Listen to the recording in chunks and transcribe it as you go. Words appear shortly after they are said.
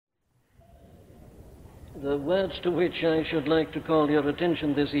The words to which I should like to call your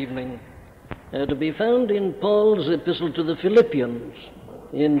attention this evening are to be found in Paul's epistle to the Philippians,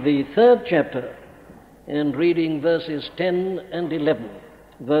 in the 3rd chapter, and reading verses 10 and 11.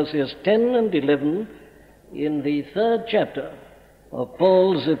 Verses 10 and 11 in the 3rd chapter of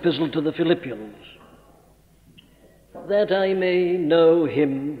Paul's epistle to the Philippians. That I may know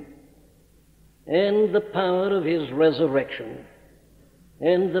him and the power of his resurrection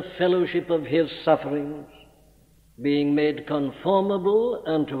and the fellowship of his sufferings, being made conformable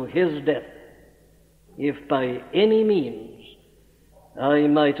unto his death, if by any means I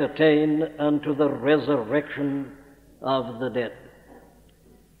might attain unto the resurrection of the dead.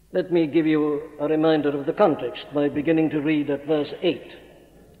 Let me give you a reminder of the context by beginning to read at verse 8.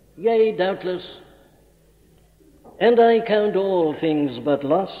 Yea, doubtless, and I count all things but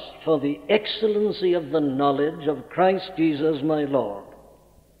loss for the excellency of the knowledge of Christ Jesus my Lord,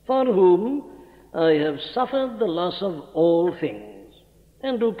 for whom I have suffered the loss of all things,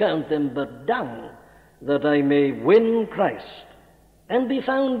 and do count them but dung, that I may win Christ, and be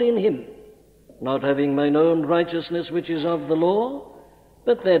found in him, not having mine own righteousness which is of the law,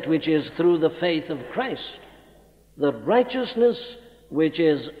 but that which is through the faith of Christ, the righteousness which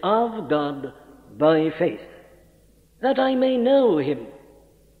is of God by faith, that I may know him,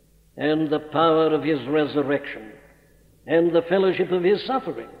 and the power of his resurrection, and the fellowship of his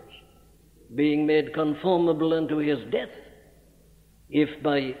sufferings, being made conformable unto his death, if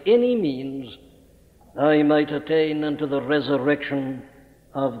by any means I might attain unto the resurrection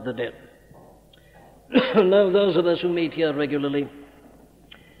of the dead. Now, those of us who meet here regularly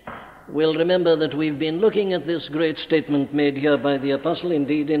will remember that we've been looking at this great statement made here by the apostle,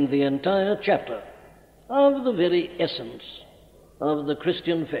 indeed in the entire chapter, of the very essence of the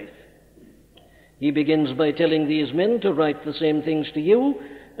Christian faith. He begins by telling these men to write the same things to you.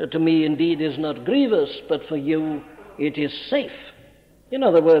 To me, indeed, is not grievous, but for you it is safe. In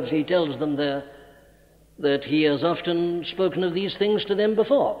other words, he tells them there that he has often spoken of these things to them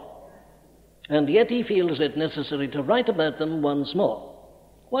before, and yet he feels it necessary to write about them once more.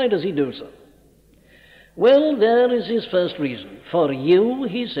 Why does he do so? Well, there is his first reason. For you,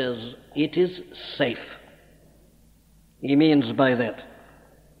 he says, it is safe. He means by that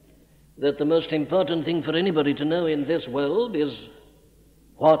the most important thing for anybody to know in this world is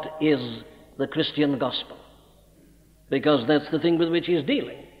what is the Christian gospel, because that's the thing with which he's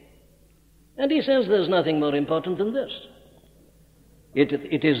dealing. And he says there's nothing more important than this.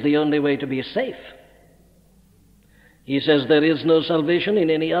 It is the only way to be safe. He says there is no salvation in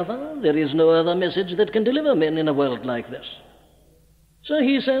any other. There is no other message that can deliver men in a world like this. So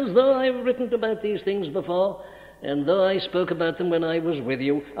he says, though I've written about these things before, and though I spoke about them when I was with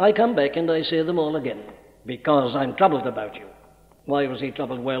you, I come back and I say them all again, because I'm troubled about you. Why was he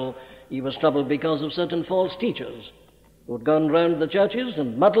troubled? Well, he was troubled because of certain false teachers who'd gone round the churches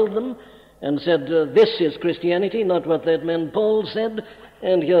and muddled them and said, this is Christianity, not what that man Paul said,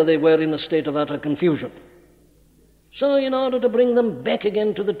 and here they were in a state of utter confusion. So in order to bring them back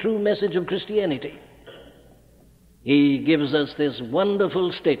again to the true message of Christianity, he gives us this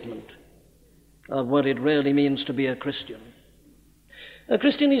wonderful statement of what it really means to be a Christian. A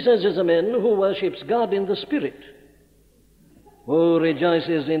Christian, he says, is a man who worships God in the Spirit, who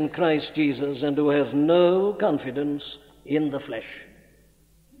rejoices in Christ Jesus, and who has no confidence in the flesh.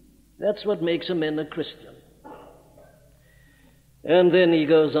 That's what makes a man a Christian. And then he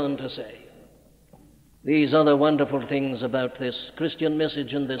goes on to say these other wonderful things about this Christian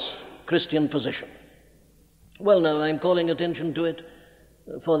message and this Christian position. Well, now, I'm calling attention to it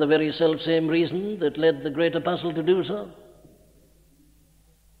for the very self-same reason that led the great apostle to do so.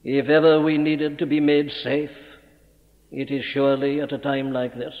 If ever we needed to be made safe, it is surely at a time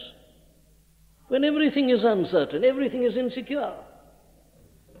like this, when everything is uncertain, everything is insecure.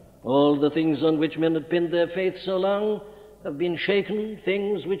 All the things on which men had pinned their faith so long have been shaken,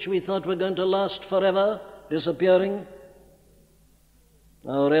 things which we thought were going to last forever, disappearing.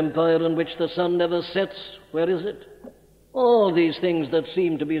 Our empire on which the sun never sets, where is it? All these things that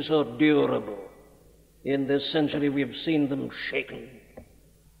seem to be so durable, in this century we've seen them shaken.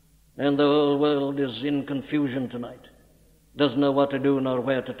 And the whole world is in confusion tonight, doesn't know what to do nor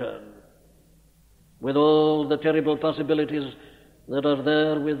where to turn. With all the terrible possibilities that are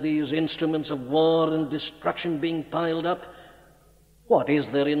there, with these instruments of war and destruction being piled up, what is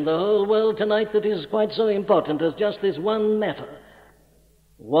there in the whole world tonight that is quite so important as just this one matter?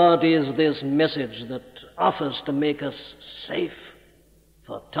 What is this message that offers to make us safe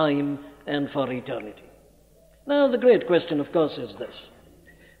for time and for eternity? Now, the great question, of course, is this.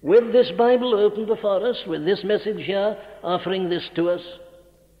 With this Bible open before us, with this message here offering this to us,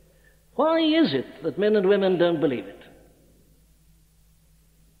 Why is it that men and women don't believe it?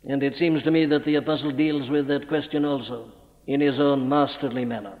 And it seems to me that the apostle deals with that question also in his own masterly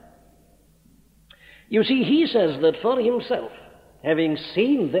manner. You see, he says that for himself, having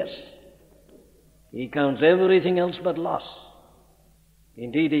seen this, he counts everything else but loss.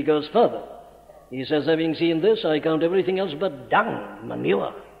 Indeed, he goes further. He says, having seen this, I count everything else but dung,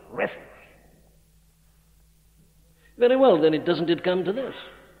 manure, refuse. Very well, then doesn't it come to this?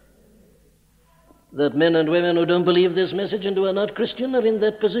 That men and women who don't believe this message and who are not Christian are in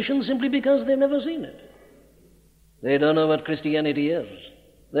that position simply because they've never seen it. They don't know what Christianity is.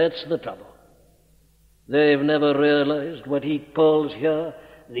 That's the trouble. They've never realized what he calls here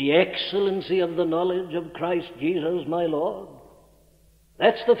the excellency of the knowledge of Christ Jesus my Lord.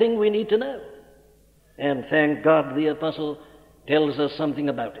 That's the thing we need to know. And thank God the apostle tells us something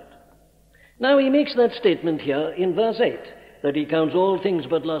about it. Now he makes that statement here in verse 8, that he counts all things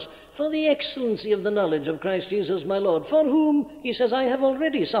but loss for the excellency of the knowledge of Christ Jesus my Lord, for whom, he says, I have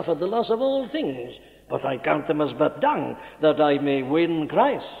already suffered the loss of all things, but I count them as but dung, that I may win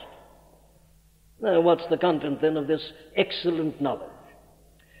Christ. Now what's the content then of this excellent knowledge?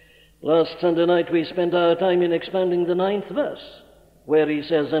 Last Sunday night we spent our time in expounding the 9th verse, where he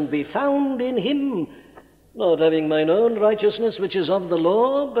says, and be found in him, not having mine own righteousness which is of the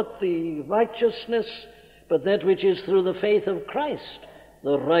law, but that which is through the faith of Christ,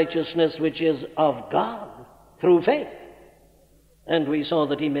 the righteousness which is of God through faith. And we saw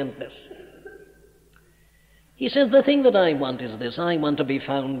that he meant this. He says, the thing that I want is this: I want to be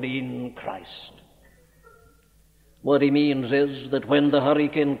found in Christ. What he means is that when the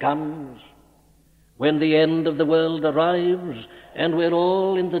hurricane comes, when the end of the world arrives, and we're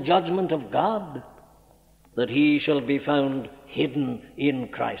all in the judgment of God, that he shall be found hidden in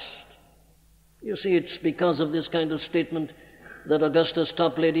Christ. You see, it's because of this kind of statement that Augustus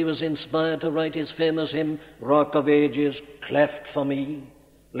Toplady was inspired to write his famous hymn, Rock of Ages, cleft for me.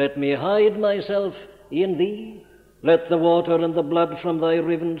 Let me hide myself in thee. Let the water and the blood from thy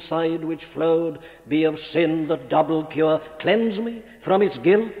riven side which flowed be of sin the double cure. Cleanse me from its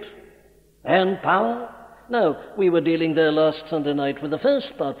guilt and power. Now, we were dealing there last Sunday night with the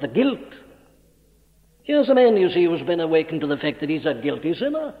first part, the guilt. Here's a man, you see, who's been awakened to the fact that he's a guilty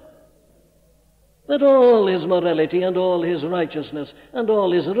sinner. That all his morality and all his righteousness and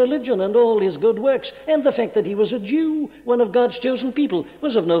all his religion and all his good works and the fact that he was a Jew, one of God's chosen people,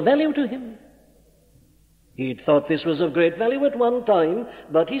 was of no value to him. He'd thought this was of great value at one time,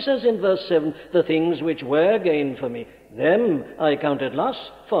 but he says in verse 7, the things which were gain for me, them I counted loss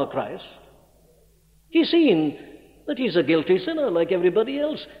for Christ. He's seen that he's a guilty sinner like everybody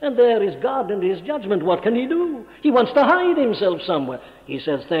else, and there is God and his judgment. What can he do? He wants to hide himself somewhere. He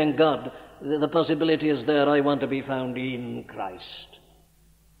says, thank God, the possibility is there. I want to be found in Christ,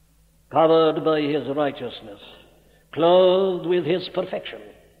 covered by his righteousness, clothed with his perfection.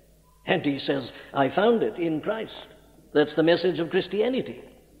 And he says, I found it in Christ. That's the message of Christianity,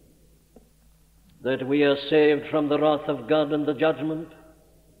 that we are saved from the wrath of God and the judgment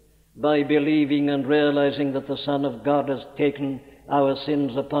by believing and realizing that the Son of God has taken our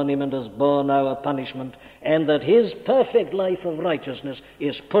sins upon him and has borne our punishment, and that his perfect life of righteousness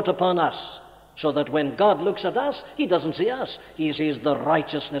is put upon us, so that when God looks at us, he doesn't see us. He sees the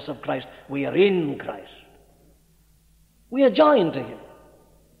righteousness of Christ. We are in Christ. We are joined to him,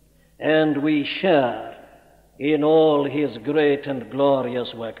 and we share in all his great and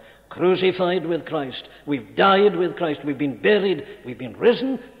glorious work. Crucified with Christ, we've died with Christ, we've been buried, we've been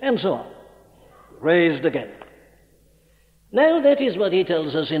risen, and so on. Raised again. Now that is what he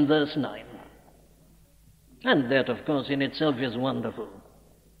tells us in verse 9. And that, of course, in itself is wonderful.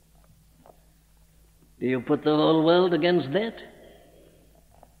 Do you put the whole world against that?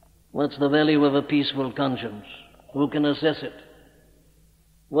 What's the value of a peaceful conscience? Who can assess it?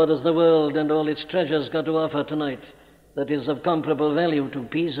 What has the world and all its treasures got to offer tonight that is of comparable value to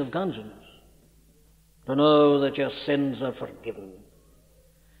peace of conscience? To know that your sins are forgiven.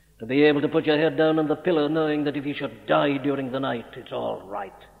 To be able to put your head down on the pillow knowing that if you should die during the night, it's all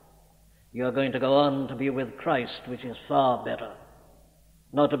right. You're going to go on to be with Christ, which is far better.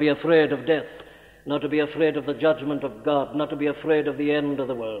 Not to be afraid of death, not to be afraid of the judgment of God, not to be afraid of the end of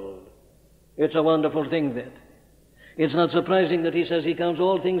the world. It's a wonderful thing, that. It's not surprising that he says he counts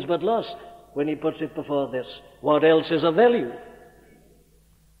all things but loss when he puts it before this. What else is of value?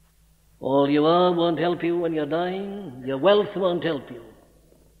 All you are won't help you when you're dying. Your wealth won't help you.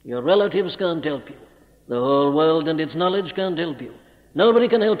 Your relatives can't help you. The whole world and its knowledge can't help you. Nobody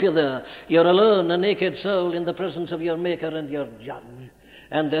can help you there. You're alone, a naked soul, in the presence of your Maker and your Judge.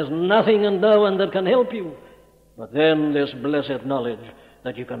 And there's nothing and no one that can help you. But then this blessed knowledge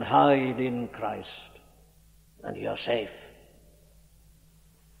that you can hide in Christ and you're safe.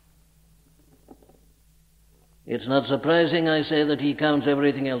 It's not surprising, I say, that he counts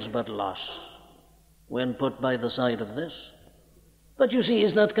everything else but loss when put by the side of this. But you see,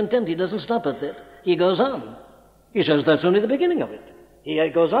 he's not content. He doesn't stop at that. He goes on. He says that's only the beginning of it. He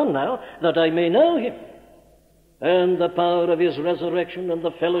goes on now, that I may know him, and the power of his resurrection, and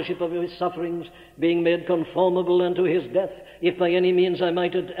the fellowship of his sufferings, being made conformable unto his death, if by any means I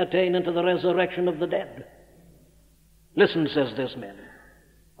might attain unto the resurrection of the dead. Listen, says this man,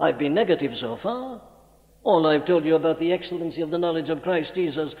 I've been negative so far. All I've told you about the excellency of the knowledge of Christ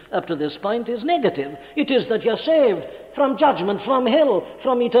Jesus up to this point is negative. It is that you're saved from judgment, from hell,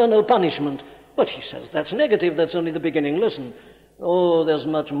 from eternal punishment. But he says, that's negative, that's only the beginning. Listen, there's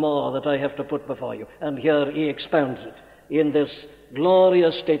much more that I have to put before you. And here he expounds it in this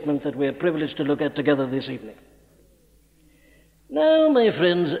glorious statement that we're privileged to look at together this evening. Now, my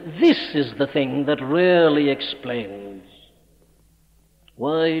friends, this is the thing that rarely explains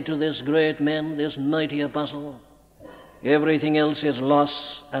why to this great man, this mighty apostle, everything else is loss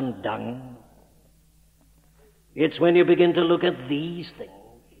and dung. It's when you begin to look at these things,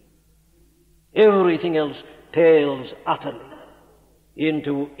 everything else pales utterly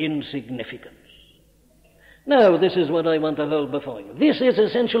into insignificance. Now, this is what I want to hold before you. This is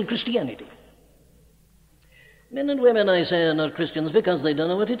essential Christianity. Men and women, I say, are not Christians because they don't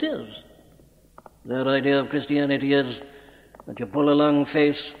know what it is. Their idea of Christianity is that you pull a long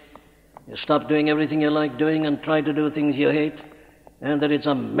face, you stop doing everything you like doing and try to do things you hate, and that it's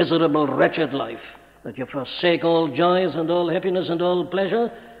a miserable, wretched life, that you forsake all joys and all happiness and all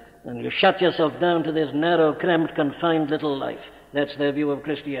pleasure, and you shut yourself down to this narrow, cramped, confined little life. That's their view of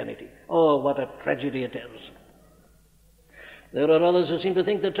Christianity. Oh, what a tragedy it is. There are others who seem to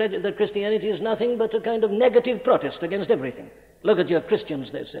think that Christianity is nothing but a kind of negative protest against everything. Look at your Christians,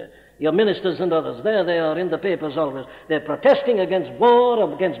 they say, your ministers and others. There they are in the papers always. They're protesting against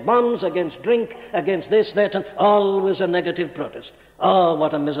war, against bombs, against drink, against this, that, and always a negative protest. Oh,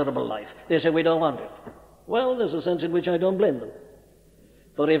 what a miserable life. They say, we don't want it. Well, there's a sense in which I don't blame them.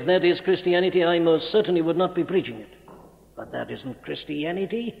 For if that is Christianity, I most certainly would not be preaching it. But that isn't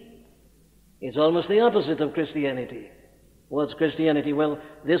Christianity. It's almost the opposite of Christianity. What's Christianity? Well,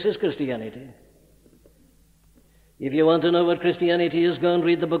 this is Christianity. If you want to know what Christianity is, go and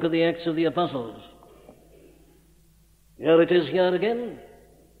read the book of the Acts of the Apostles. Here it is here again.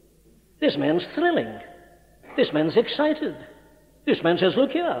 This man's thrilling. This man's excited. This man says,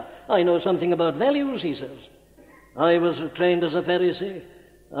 look here, I know something about values, he says. I was trained as a Pharisee.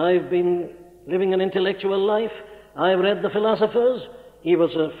 I've been living an intellectual life. I've read the philosophers. He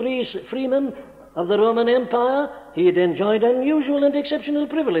was a freeman of the Roman Empire. He had enjoyed unusual and exceptional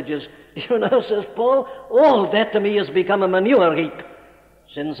privileges. You know, says Paul, all that to me has become a manure heap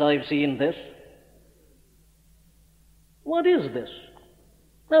since I've seen this. What is this?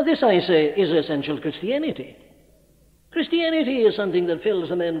 Now this, I say, is essential Christianity. Christianity is something that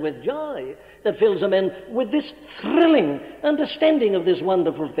fills a man with joy, that fills a man with this thrilling understanding of this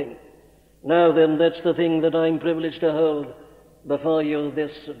wonderful thing. Now then, that's the thing that I'm privileged to hold before you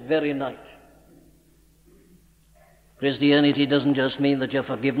this very night. Christianity doesn't just mean that you're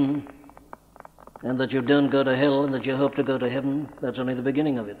forgiven and that you don't go to hell and that you hope to go to heaven. That's only the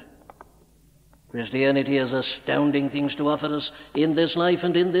beginning of it. Christianity has astounding things to offer us in this life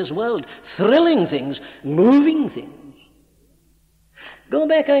and in this world. Thrilling things, moving things. Go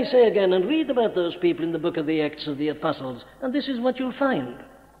back, I say again, and read about those people in the book of the Acts of the Apostles, and this is what you'll find.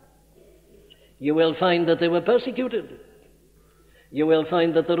 You will find that they were persecuted. You will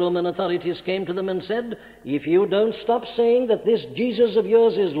find that the Roman authorities came to them and said, if you don't stop saying that this Jesus of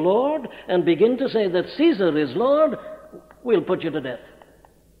yours is Lord and begin to say that Caesar is Lord, we'll put you to death.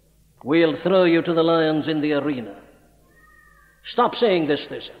 We'll throw you to the lions in the arena. Stop saying this.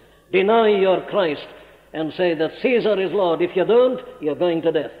 Deny your Christ and say that Caesar is Lord. If you don't, you're going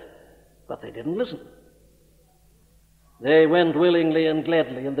to death. But they didn't listen. They went willingly and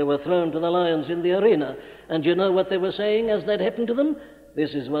gladly, and they were thrown to the lions in the arena. And you know what they were saying as that happened to them? This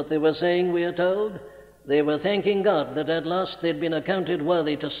is what they were saying, we are told. They were thanking God that at last they'd been accounted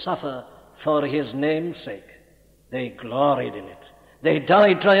worthy to suffer for his name's sake. They gloried in it. They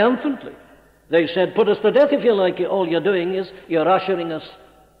died triumphantly. They said, put us to death if you like. All you're doing is you're ushering us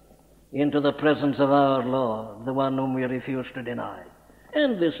into the presence of our Lord, the one whom we refuse to deny.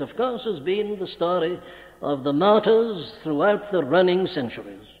 And this, of course, has been the story of the martyrs throughout the running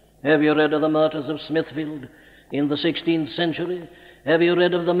centuries. Have you read of the martyrs of Smithfield in the 16th century? Have you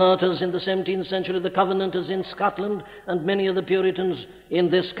read of the martyrs in the 17th century, the Covenanters in Scotland, and many of the Puritans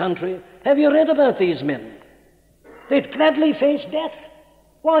in this country? Have you read about these men? They'd gladly face death.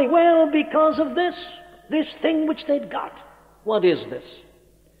 Why? Well, because of this thing which they'd got. What is this?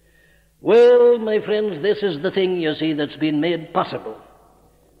 Well, my friends, this is the thing, you see, that's been made possible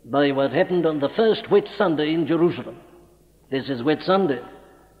by what happened on the first Whit Sunday in Jerusalem. This is Whit Sunday.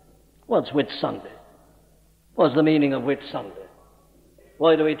 What's Whit Sunday? What's the meaning of Whit Sunday?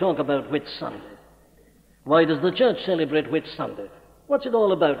 Why do we talk about Whit Sunday? Why does the church celebrate Whit Sunday? What's it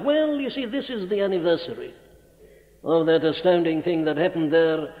all about? Well, you see, this is the anniversary of that astounding thing that happened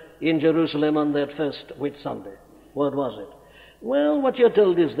there in Jerusalem on that first Whit Sunday. What was it? Well, what you're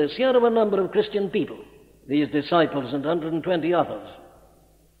told is this. Here are a number of Christian people, these disciples and 120 others.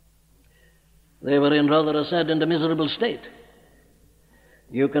 They were in rather a sad and a miserable state.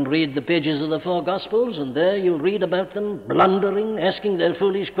 You can read the pages of the four Gospels, and there you'll read about them blundering, asking their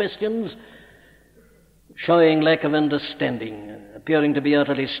foolish questions, showing lack of understanding, appearing to be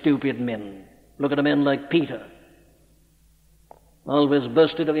utterly stupid men. Look at a man like Peter, always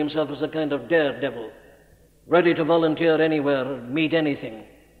boasted of himself as a kind of daredevil, ready to volunteer anywhere, meet anything.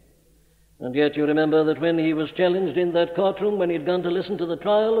 And yet you remember that when he was challenged in that courtroom, when he'd gone to listen to the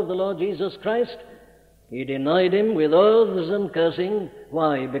trial of the Lord Jesus Christ, he denied him with oaths and cursing.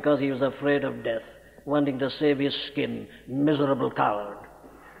 Why? Because he was afraid of death, wanting to save his skin. Miserable coward.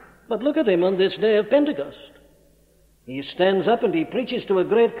 But look at him on this day of Pentecost. He stands up and he preaches to a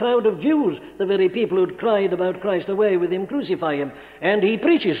great crowd of Jews, the very people who'd cried about Christ, away with him, crucify him. And he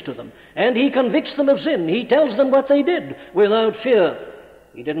preaches to them, and he convicts them of sin. He tells them what they did without fear.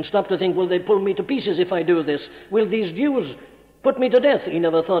 He didn't stop to think, will they pull me to pieces if I do this? Will these Jews put me to death? He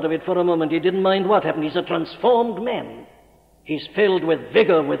never thought of it for a moment. He didn't mind what happened. He's a transformed man. He's filled with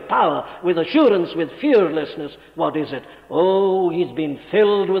vigor, with power, with assurance, with fearlessness. What is it? Oh, he's been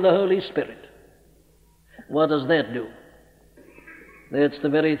filled with the Holy Spirit. What does that do? That's the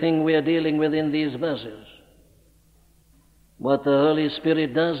very thing we are dealing with in these verses. What the Holy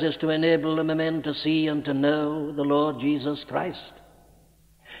Spirit does is to enable a man to see and to know the Lord Jesus Christ.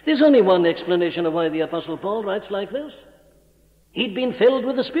 There's only one explanation of why the Apostle Paul writes like this. He'd been filled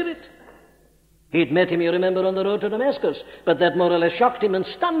with the Spirit. He'd met him, you remember, on the road to Damascus, but that more or less shocked him and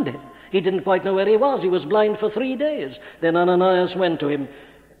stunned him. He didn't quite know where he was. He was blind for 3 days. Then Ananias went to him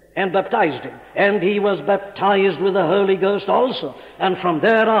and baptized him, and he was baptized with the Holy Ghost also. And from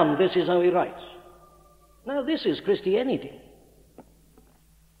there on, this is how he writes. Now, this is Christianity.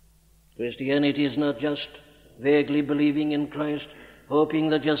 Christianity is not just vaguely believing in Christ, hoping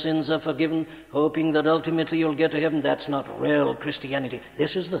that your sins are forgiven, hoping that ultimately you'll get to heaven. That's not real Christianity.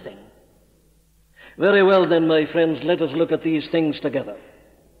 This is the thing. Very well then, my friends, let us look at these things together.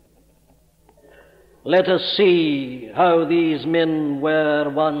 Let us see how these men were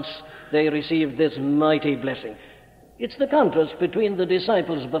once they received this mighty blessing. It's the contrast between the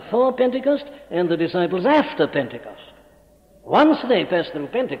disciples before Pentecost and the disciples after Pentecost. Once they pass through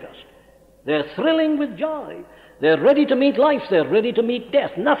Pentecost, they're thrilling with joy. They're ready to meet life. They're ready to meet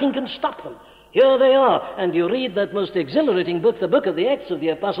death. Nothing can stop them. Here they are. And you read that most exhilarating book, the book of the Acts of the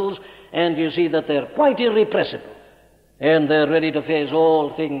Apostles, and you see that they're quite irrepressible. And they're ready to face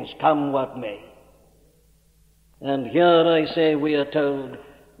all things, come what may. And here I say we are told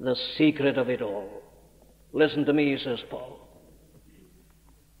the secret of it all. Listen to me, says Paul.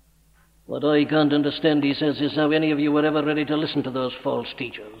 What I can't understand, he says, is how any of you were ever ready to listen to those false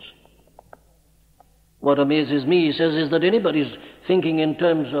teachers. What amazes me, he says, is that anybody's thinking in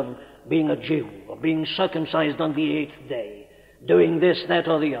terms of being a Jew or being circumcised on the 8th day, doing this, that,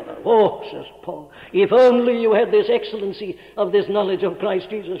 or the other. Oh, says Paul, if only you had this excellency of this knowledge of Christ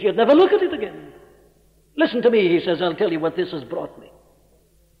Jesus, you'd never look at it again. Listen to me, he says, I'll tell you what this has brought me.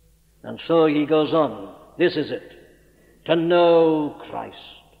 And so he goes on. This is it. To know Christ,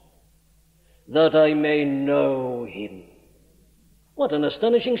 that I may know him. What an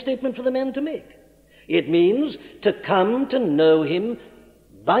astonishing statement for the man to make. It means to come to know him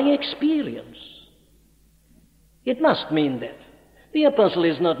by experience. It must mean that. The apostle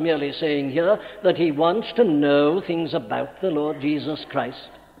is not merely saying here that he wants to know things about the Lord Jesus Christ.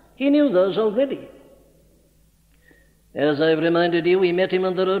 He knew those already. As I've reminded you, he met him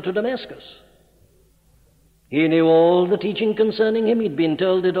on the road to Damascus. He knew all the teaching concerning him. He'd been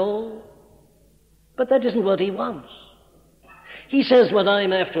told it all. But that isn't what he wants. He says, what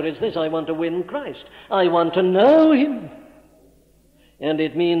I'm after is this: I want to win Christ. I want to know him. And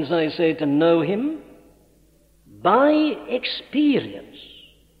it means, I say, to know him by experience.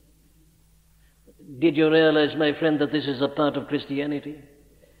 Did you realize, my friend, that this is a part of Christianity?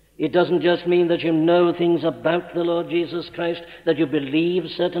 It doesn't just mean that you know things about the Lord Jesus Christ, that you believe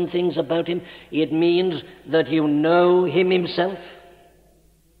certain things about him. It means that you know him himself,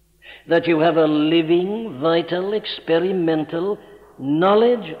 that you have a living, vital, experimental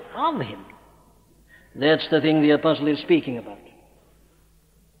knowledge of him. That's the thing the apostle is speaking about.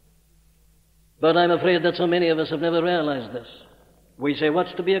 But I'm afraid that so many of us have never realized this. We say,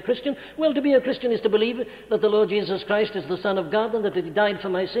 what's to be a Christian? Well, to be a Christian is to believe that the Lord Jesus Christ is the Son of God and that he died for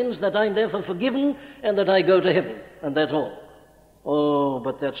my sins, that I'm therefore forgiven, and that I go to heaven. And that's all. Oh,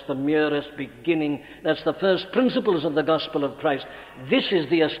 but that's the merest beginning. That's the first principles of the gospel of Christ. This is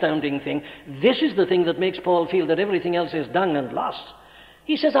the astounding thing. This is the thing that makes Paul feel that everything else is dung and lost.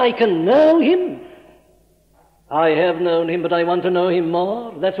 He says, I can know him. I have known him, but I want to know him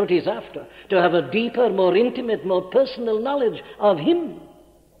more. That's what he's after. To have a deeper, more intimate, more personal knowledge of him.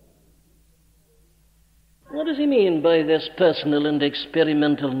 What does he mean by this personal and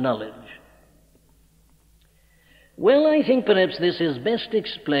experimental knowledge? Well, I think perhaps this is best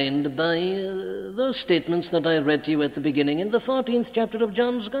explained by those statements that I read to you at the beginning in the 14th chapter of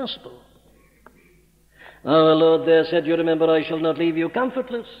John's Gospel. Our Lord there said, you remember, I shall not leave you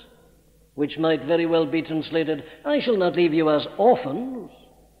comfortless, which might very well be translated, I shall not leave you as orphans.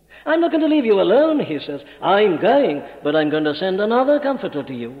 I'm not going to leave you alone, he says. I'm going, but I'm going to send another comforter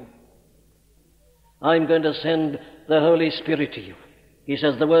to you. I'm going to send the Holy Spirit to you. He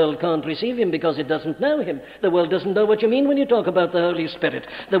says the world can't receive him because it doesn't know him. The world doesn't know what you mean when you talk about the Holy Spirit.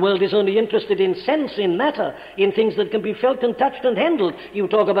 The world is only interested in sense, in matter, in things that can be felt and touched and handled. You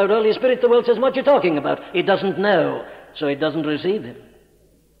talk about Holy Spirit, the world says, what you talking about? It doesn't know, so it doesn't receive him.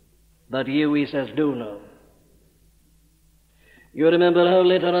 But you, he says, do know. You remember how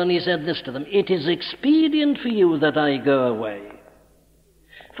later on he said this to them, it is expedient for you that I go away.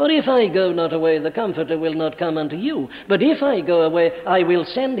 For if I go not away, the Comforter will not come unto you. But if I go away, I will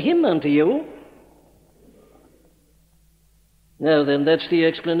send him unto you. Now then, that's the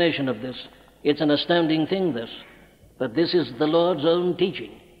explanation of this. It's an astounding thing, this. But this is the Lord's own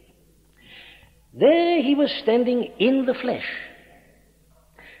teaching. There he was standing in the flesh,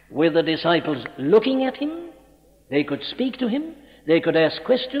 with the disciples looking at him. They could speak to him. They could ask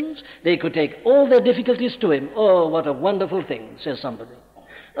questions. They could take all their difficulties to him. Oh, what a wonderful thing, says somebody.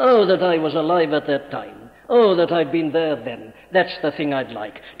 Oh, that I was alive at that time. Oh, that I'd been there then. That's the thing I'd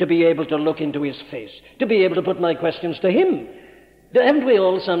like, to be able to look into his face, to be able to put my questions to him. Haven't we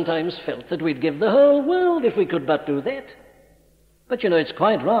all sometimes felt that we'd give the whole world if we could but do that? But you know, it's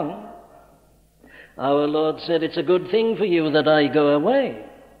quite wrong. Our Lord said, it's a good thing for you that I go away.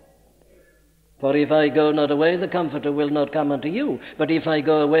 For if I go not away, the Comforter will not come unto you. But if I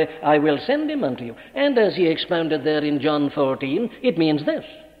go away, I will send him unto you. And as he expounded there in John 14, it means this.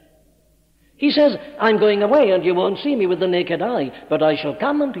 He says, I'm going away, and you won't see me with the naked eye, but I shall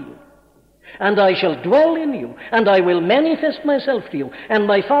come unto you. And I shall dwell in you, and I will manifest myself to you. And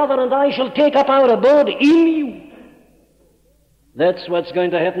my Father and I shall take up our abode in you. That's what's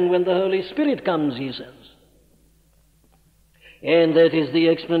going to happen when the Holy Spirit comes, he says. And that is the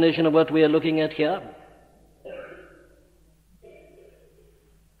explanation of what we are looking at here.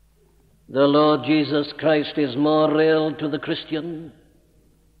 The Lord Jesus Christ is more real to the Christian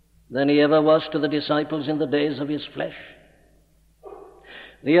than he ever was to the disciples in the days of his flesh.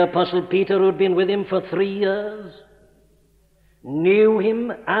 The Apostle Peter, who'd been with him for 3 years, knew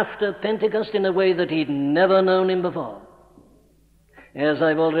him after Pentecost in a way that he'd never known him before. As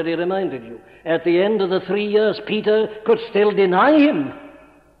I've already reminded you, at the end of the 3 years, Peter could still deny him.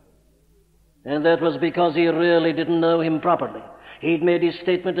 And that was because he really didn't know him properly. He'd made his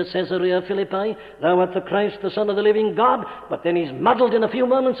statement at Caesarea Philippi, thou art the Christ, the Son of the living God, but then he's muddled in a few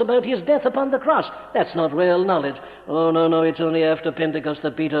moments about his death upon the cross. That's not real knowledge. Oh, no, it's only after Pentecost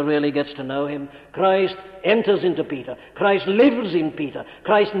that Peter really gets to know him. Christ enters into Peter. Christ lives in Peter.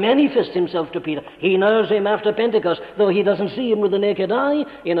 Christ manifests himself to Peter. He knows him after Pentecost, though he doesn't see him with the naked eye,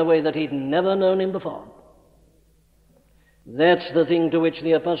 in a way that he'd never known him before. That's the thing to which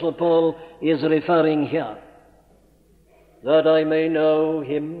the Apostle Paul is referring here. That I may know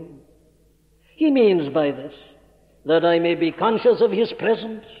him. He means by this that I may be conscious of his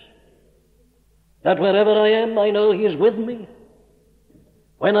presence, that wherever I am, I know he is with me.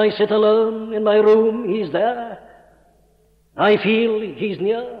 When I sit alone in my room, he's there. I feel he's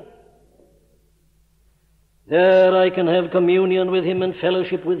near. There I can have communion with him and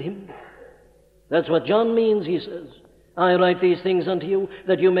fellowship with him. That's what John means, he says. I write these things unto you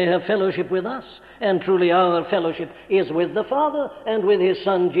that you may have fellowship with us. And truly our fellowship is with the Father and with his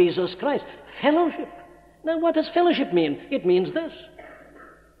Son, Jesus Christ. Fellowship. Now what does fellowship mean? It means this.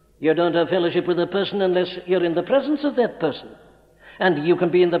 You don't have fellowship with a person unless you're in the presence of that person. And you can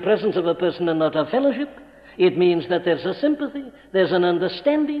be in the presence of a person and not have fellowship. It means that there's a sympathy, there's an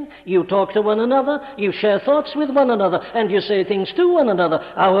understanding, you talk to one another, you share thoughts with one another, and you say things to one another.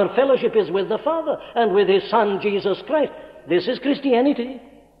 Our fellowship is with the Father and with his Son, Jesus Christ. This is Christianity.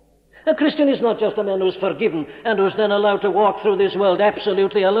 A Christian is not just a man who's forgiven and who's then allowed to walk through this world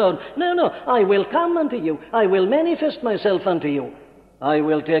absolutely alone. No, I will come unto you. I will manifest myself unto you. I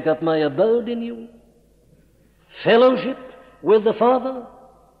will take up my abode in you. Fellowship with the Father,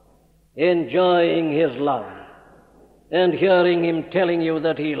 enjoying his love, and hearing him telling you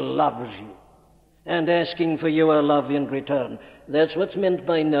that he loves you, and asking for your love in return. That's what's meant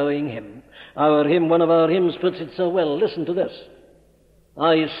by knowing him. One of our hymns puts it so well. Listen to this.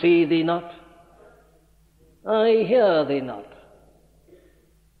 I see thee not, I hear thee not,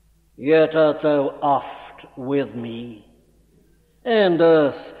 yet art thou oft with me, and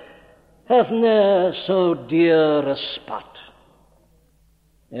earth hath ne'er so dear a spot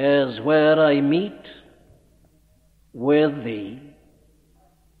as where I meet with thee.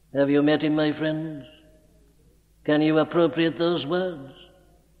 Have you met him, my friends? Can you appropriate those words?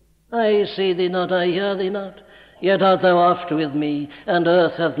 I see thee not, I hear thee not, yet art thou oft with me, and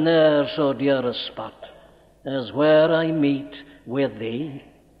earth hath ne'er so dear a spot as where I meet with thee.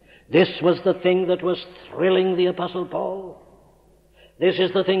 This was the thing that was thrilling the Apostle Paul. This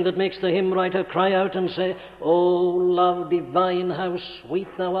is the thing that makes the hymn writer cry out and say, O love divine, how sweet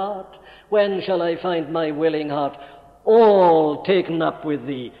thou art! When shall I find my willing heart all taken up with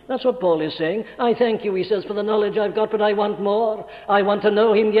thee? That's what Paul is saying. I thank you, he says, for the knowledge I've got, but I want more. I want to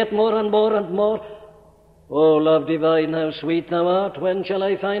know him yet more and more and more. O love divine, how sweet thou art! When shall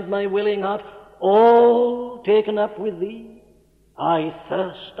I find my willing heart all taken up with thee? I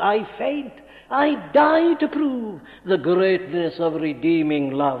thirst, I faint, I die to prove the greatness of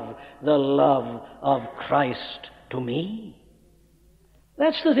redeeming love, the love of Christ to me.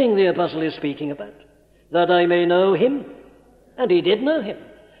 That's the thing the apostle is speaking about, that I may know him. And he did know him.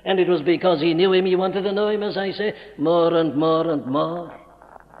 And it was because he knew him he wanted to know him, as I say, more and more and more.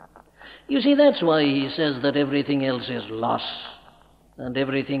 You see, that's why he says that everything else is loss and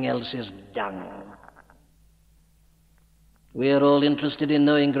everything else is dung. We are all interested in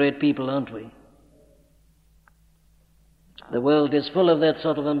knowing great people, aren't we? The world is full of that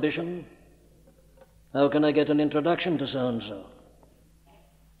sort of ambition. How can I get an introduction to so-and-so?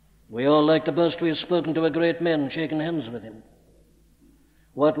 We all like to boast we've spoken to a great man, shaken hands with him.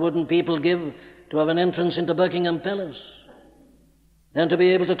 What wouldn't people give to have an entrance into Buckingham Palace and to be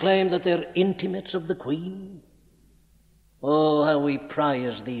able to claim that they're intimates of the Queen? Oh, how we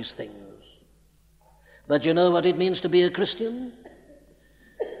prize these things. But you know what it means to be a Christian?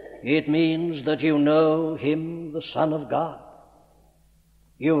 It means that you know him, the Son of God.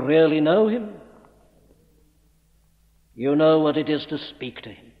 You really know him. You know what it is to speak to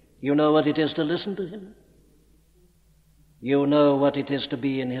him. You know what it is to listen to him. You know what it is to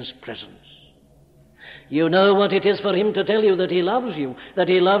be in his presence. You know what it is for him to tell you that he loves you, that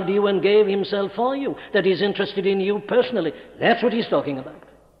he loved you and gave himself for you, that he's interested in you personally. That's what he's talking about.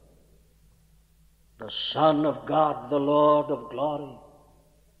 The Son of God, the Lord of glory.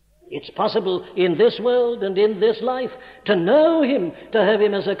 It's possible in this world and in this life to know him, to have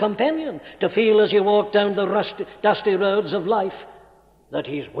him as a companion, to feel as you walk down the dusty roads of life that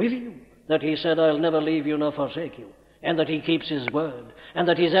he's with you, that he said, I'll never leave you nor forsake you, and that he keeps his word, and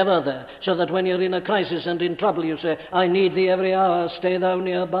that he's ever there, so that when you're in a crisis and in trouble you say, I need thee every hour, stay thou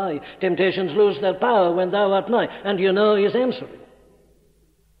nearby. Temptations lose their power when thou art nigh, and you know he's answering.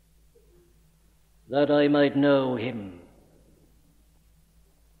 That I might know him.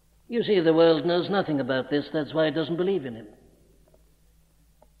 You see, the world knows nothing about this. That's why it doesn't believe in him.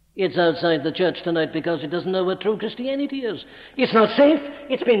 It's outside the church tonight because it doesn't know what true Christianity is. It's not safe.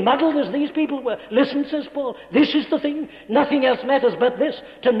 It's been muddled as these people were. Listen, says Paul, this is the thing. Nothing else matters but this,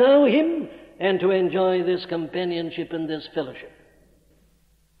 to know him and to enjoy this companionship and this fellowship.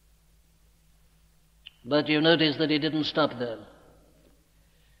 But you notice that he didn't stop there.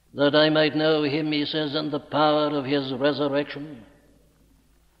 That I might know him, he says, and the power of his resurrection.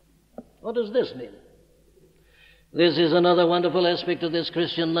 What does this mean? This is another wonderful aspect of this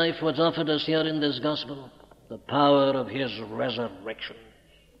Christian life, what's offered us here in this gospel. The power of his resurrection.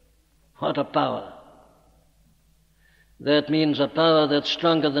 What a power. That means a power that's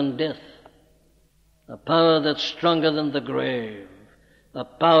stronger than death. A power that's stronger than the grave. A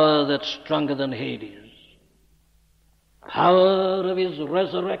power that's stronger than Hades. Power of his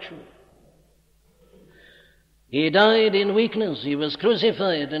resurrection. He died in weakness. He was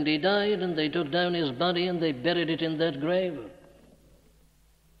crucified and he died, and they took down his body and they buried it in that grave.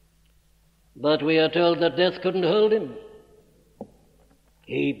 But we are told that death couldn't hold him.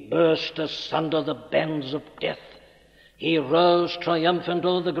 He burst asunder the bands of death. He rose triumphant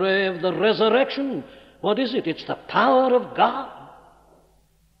over the grave. The resurrection, what is it? It's the power of God.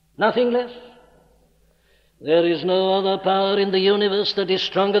 Nothing less. There is no other power in the universe that is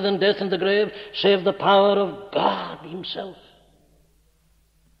stronger than death and the grave, save the power of God himself.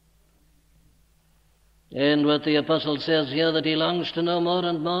 And what the apostle says here that he longs to know more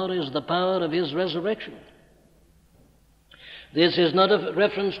and more is the power of his resurrection. This is not a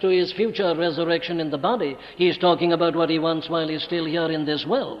reference to his future resurrection in the body. He is talking about what he wants while he's still here in this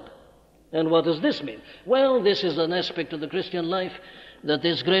world. And what does this mean? Well, this is an aspect of the Christian life that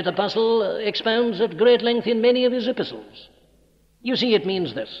this great apostle expounds at great length in many of his epistles. You see, it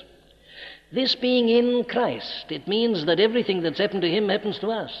means this. This being in Christ, it means that everything that's happened to him happens to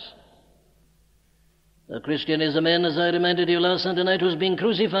us. A Christian is a man, as I reminded you last Sunday night, who's been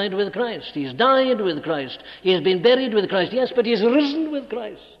crucified with Christ. He's died with Christ. He has been buried with Christ. Yes, but he's risen with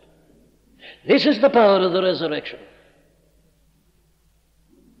Christ. This is the power of the resurrection.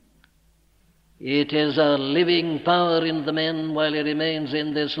 It is a living power in the man while he remains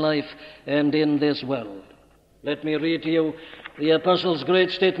in this life and in this world. Let me read to you the apostle's great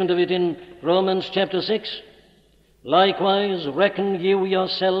statement of it in Romans chapter 6. Likewise reckon you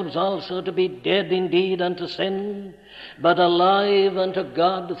yourselves also to be dead indeed unto sin, but alive unto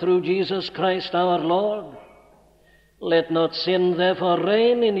God through Jesus Christ our Lord. Let not sin therefore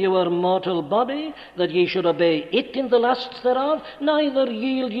reign in your mortal body, that ye should obey it in the lusts thereof, neither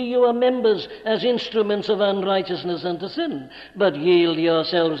yield ye your members as instruments of unrighteousness unto sin, but yield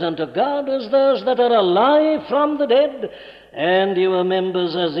yourselves unto God as those that are alive from the dead, and your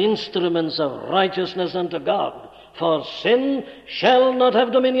members as instruments of righteousness unto God. For sin shall not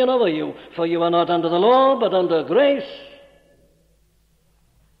have dominion over you, for you are not under the law, but under grace.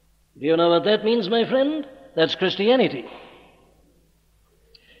 Do you know what that means, my friend? That's Christianity.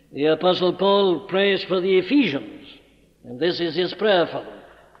 The Apostle Paul prays for the Ephesians, and this is his prayer for them.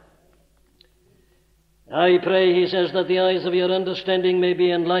 I pray, he says, that the eyes of your understanding may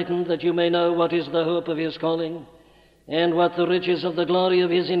be enlightened, that you may know what is the hope of his calling, and what the riches of the glory of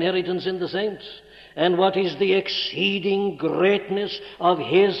his inheritance in the saints, and what is the exceeding greatness of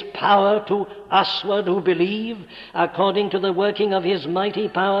his power to usward who believe, according to the working of his mighty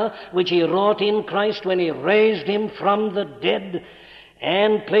power, which he wrought in Christ when he raised him from the dead,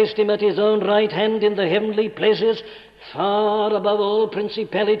 and placed him at his own right hand in the heavenly places, far above all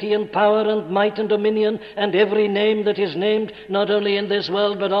principality and power and might and dominion, and every name that is named, not only in this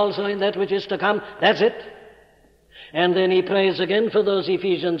world, but also in that which is to come. That's it. And then he prays again for those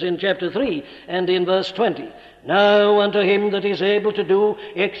Ephesians in chapter 3 and in verse 20. Now unto him that is able to do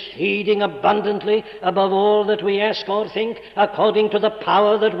exceeding abundantly above all that we ask or think, according to the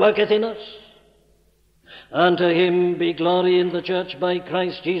power that worketh in us. Unto him be glory in the church by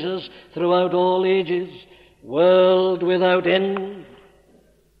Christ Jesus throughout all ages, world without end.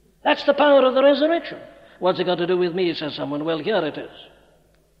 That's the power of the resurrection. What's it got to do with me, says someone? Well, here it is.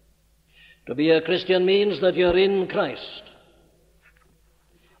 To be a Christian means that you're in Christ,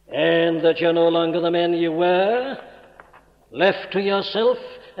 and that you're no longer the man you were, left to yourself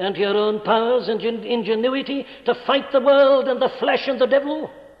and your own powers and ingenuity to fight the world and the flesh and the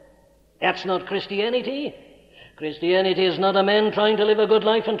devil. That's not Christianity. Christianity is not a man trying to live a good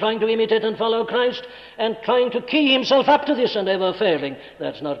life and trying to imitate and follow Christ and trying to key himself up to this and ever failing.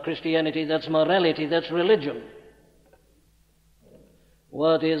 That's not Christianity, that's morality, that's religion.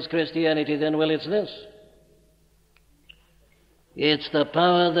 What is Christianity then? Well, it's this. It's the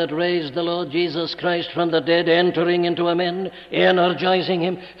power that raised the Lord Jesus Christ from the dead, entering into a man, energizing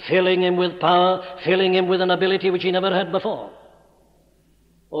him, filling him with power, filling him with an ability which he never had before.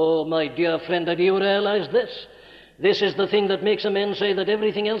 Oh, my dear friend, do you realize this? This is the thing that makes a man say that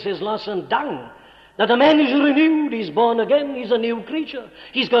everything else is loss and dung. That a man is renewed, he's born again, he's a new creature.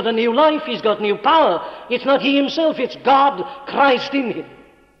 He's got a new life, he's got new power. It's not he himself, it's God, Christ in him.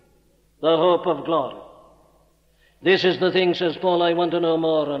 The hope of glory. This is the thing, says Paul, I want to know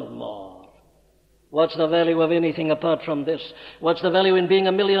more and more. What's the value of anything apart from this? What's the value in being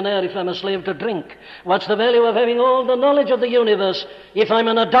a millionaire if I'm a slave to drink? What's the value of having all the knowledge of the universe if I'm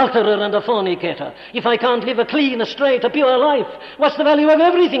an adulterer and a fornicator? If I can't live a clean, a straight, a pure life? What's the value of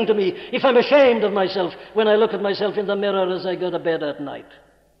everything to me if I'm ashamed of myself when I look at myself in the mirror as I go to bed at night?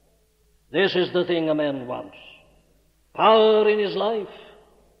 This is the thing a man wants. Power in his life.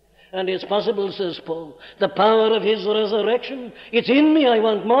 And it's possible, says Paul, the power of his resurrection. It's in me, I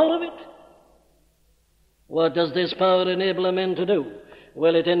want more of it. What does this power enable a man to do?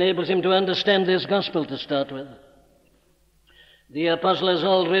 Well, it enables him to understand this gospel to start with. The apostle has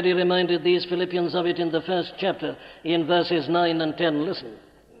already reminded these Philippians of it in the first chapter, in verses 9 and 10. Listen.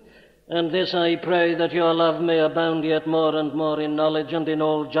 And this I pray, that your love may abound yet more and more in knowledge and in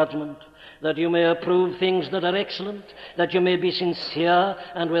all judgment, that you may approve things that are excellent, that you may be sincere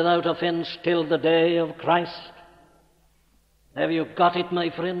and without offense till the day of Christ. Have you got it, my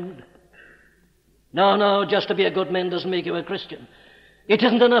friend? No, just to be a good man doesn't make you a Christian. It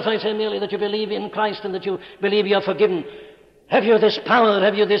isn't enough, I say, merely that you believe in Christ and that you believe you're forgiven. Have you this power?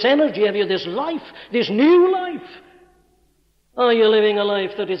 Have you this energy? Have you this life, this new life? Are you living a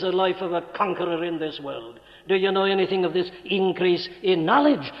life that is a life of a conqueror in this world? Do you know anything of this increase in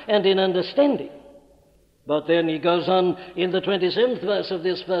knowledge and in understanding? But then he goes on in the 27th verse of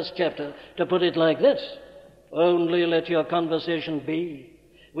this first chapter to put it like this: only let your conversation be,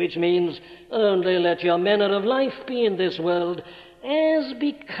 which means only let your manner of life be in this world as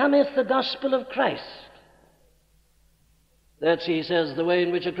becometh the gospel of Christ. That's, he says, the way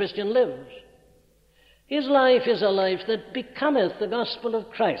in which a Christian lives. His life is a life that becometh the gospel of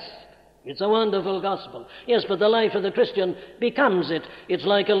Christ. It's a wonderful gospel. Yes, but the life of the Christian becomes it. It's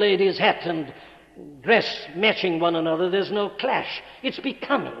like a lady's hat and dress matching one another. There's no clash. It's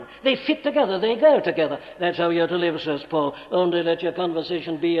becoming. They fit together. They go together. That's how you're to live, says Paul. Only let your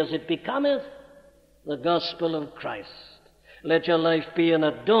conversation be as it becometh the gospel of Christ. Let your life be an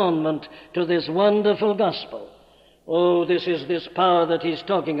adornment to this wonderful gospel. Oh, this is this power that he's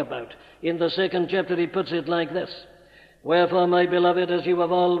talking about. In the 2nd chapter he puts it like this: wherefore, my beloved, as you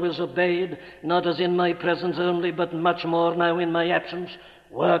have always obeyed, not as in my presence only, but much more now in my absence,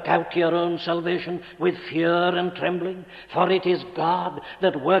 work out your own salvation with fear and trembling, for it is God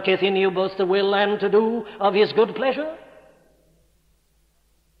that worketh in you both to will and to do of his good pleasure.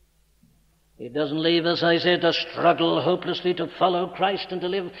 It doesn't leave us, I say, to struggle hopelessly to follow Christ and to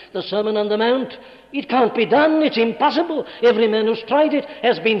live the Sermon on the Mount. It can't be done. It's impossible. Every man who's tried it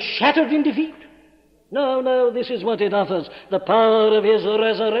has been shattered in defeat. No, this is what it offers: the power of his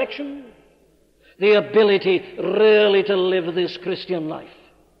resurrection, the ability really to live this Christian life.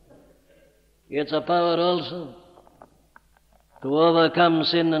 It's a power also to overcome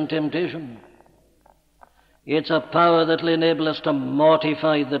sin and temptation. It's a power that will enable us to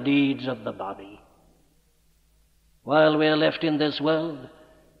mortify the deeds of the body. While we are left in this world,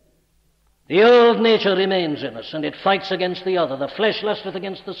 the old nature remains in us, and it fights against the other. The flesh lusteth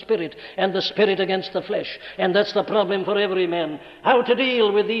against the spirit, and the spirit against the flesh. And that's the problem for every man: how to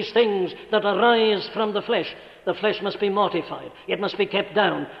deal with these things that arise from the flesh. The flesh must be mortified. It must be kept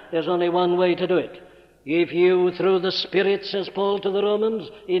down. There's only one way to do it. If you through the Spirit, says Paul to the Romans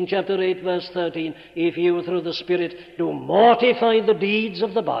in chapter 8, verse 13, if you through the Spirit do mortify the deeds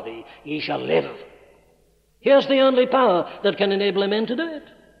of the body, ye shall live. Here's the only power that can enable a man to do it.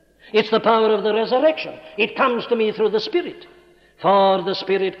 It's the power of the resurrection. It comes to me through the Spirit. For the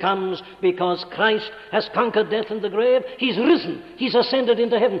Spirit comes because Christ has conquered death and the grave. He's risen. He's ascended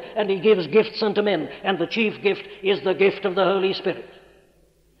into heaven, and he gives gifts unto men. And the chief gift is the gift of the Holy Spirit.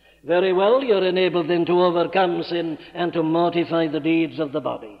 Very well, you're enabled then to overcome sin and to mortify the deeds of the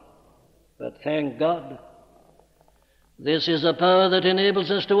body. But thank God, this is a power that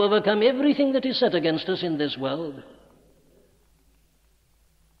enables us to overcome everything that is set against us in this world.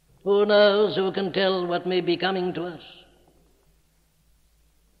 Who knows, who can tell what may be coming to us?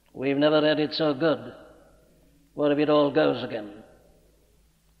 We've never had it so good. What if it all goes again?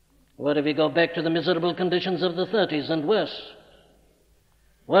 What if we go back to the miserable conditions of the 30s and worse?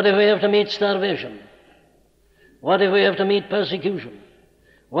 What if we have to meet starvation? What if we have to meet persecution?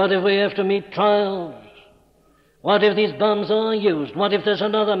 What if we have to meet trials? What if these bombs are used? What if there's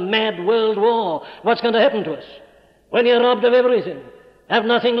another mad world war? What's going to happen to us? When you're robbed of everything, have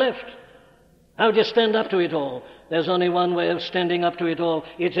nothing left, how do you stand up to it all? There's only one way of standing up to it all.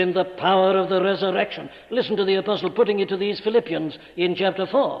 It's in the power of the resurrection. Listen to the apostle putting it to these Philippians in chapter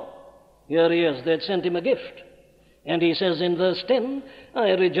 4. Here he is. They'd sent him a gift. And he says in verse 10,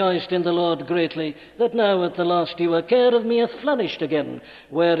 I rejoiced in the Lord greatly, that now at the last your care of me hath flourished again,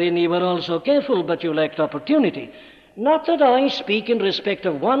 wherein ye were also careful, but you lacked opportunity. Not that I speak in respect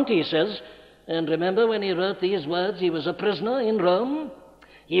of want, he says. And remember, when he wrote these words, he was a prisoner in Rome.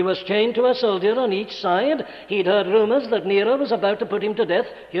 He was chained to a soldier on each side. He'd heard rumors that Nero was about to put him to death.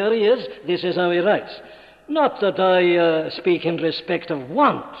 Here he is. This is how he writes. Not that I speak in respect of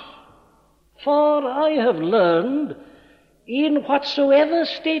want, for I have learned, in whatsoever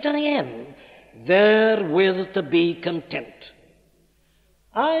state I am, therewith to be content.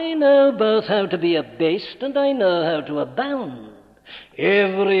 I know both how to be abased, and I know how to abound.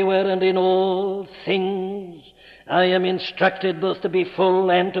 Everywhere and in all things I am instructed both to be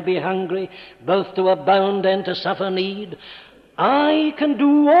full and to be hungry, both to abound and to suffer need. I can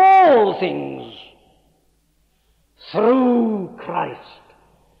do all things through Christ,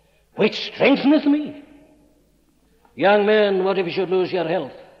 which strengtheneth me. Young man, what if you should lose your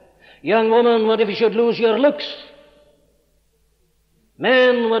health? Young woman, what if you should lose your looks?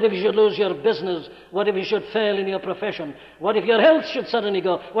 Man, what if you should lose your business? What if you should fail in your profession? What if your health should suddenly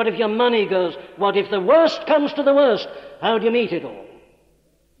go? What if your money goes? What if the worst comes to the worst? How do you meet it all?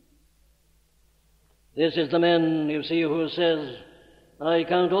 This is the man, you see, who says, I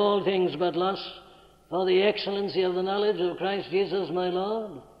count all things but loss for the excellency of the knowledge of Christ Jesus my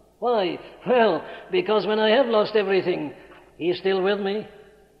Lord. Why? Well, because when I have lost everything, He's still with me.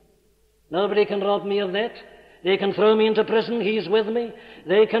 Nobody can rob me of that. They can throw me into prison, He's with me.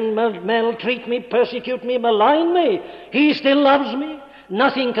 They can maltreat me, persecute me, malign me. He still loves me.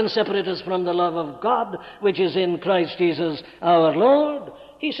 Nothing can separate us from the love of God, which is in Christ Jesus our Lord.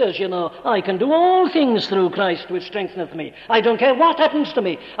 He says, you know, I can do all things through Christ which strengtheneth me. I don't care what happens to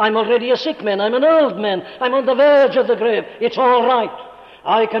me. I'm already a sick man. I'm an old man. I'm on the verge of the grave. It's all right.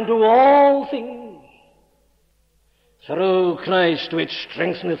 I can do all things through Christ which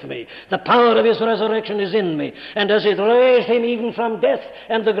strengtheneth me. The power of His resurrection is in me. And as it raised Him even from death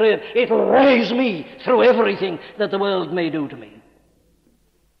and the grave, it will raise me through everything that the world may do to me.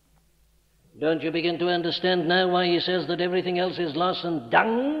 Don't you begin to understand now why he says that everything else is loss and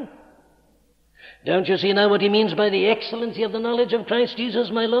dung? Don't you see now what he means by the excellency of the knowledge of Christ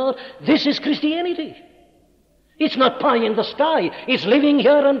Jesus my Lord? This is Christianity. It's not pie in the sky. It's living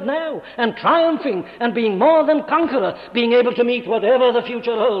here and now and triumphing and being more than conqueror, being able to meet whatever the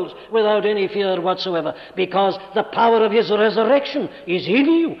future holds without any fear whatsoever, because the power of His resurrection is in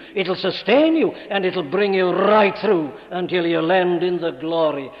you. It'll sustain you and it'll bring you right through until you land in the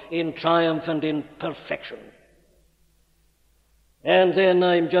glory, in triumph and in perfection. And then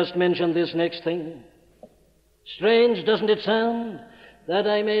I just mentioned this next thing. Strange, doesn't it sound? That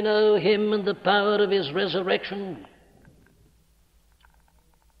I may know Him and the power of His resurrection,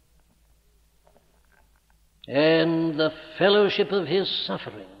 and the fellowship of His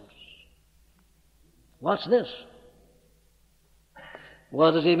sufferings. What's this?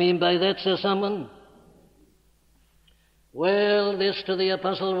 What does he mean by that, says someone? Well, this to the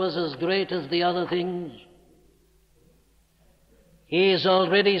apostle was as great as the other things. He's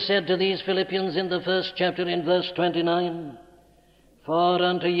already said to these Philippians in the first chapter in verse 29, for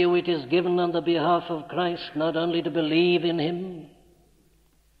unto you it is given on the behalf of Christ not only to believe in Him,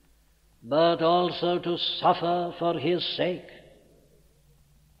 but also to suffer for His sake.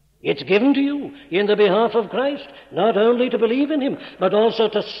 It's given to you in the behalf of Christ, not only to believe in Him, but also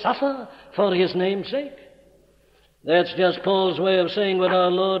to suffer for His name's sake. That's just Paul's way of saying what our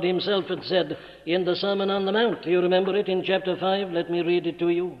Lord Himself had said in the Sermon on the Mount. Do you remember it in chapter 5? Let me read it to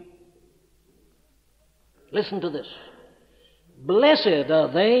you. Listen to this. Blessed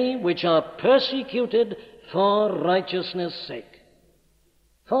are they which are persecuted for righteousness' sake,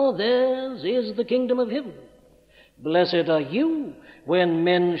 for theirs is the kingdom of heaven. Blessed are you when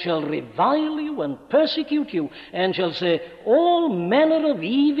men shall revile you and persecute you, and shall say all manner of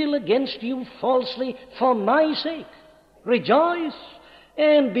evil against you falsely for my sake. Rejoice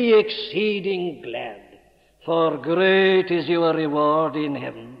and be exceeding glad, for great is your reward in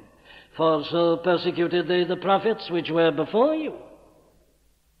heaven. For so persecuted they the prophets which were before you.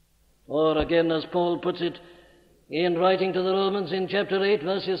 Or again, as Paul puts it in writing to the Romans in chapter 8,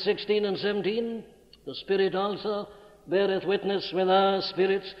 verses 16 and 17, the Spirit also beareth witness with our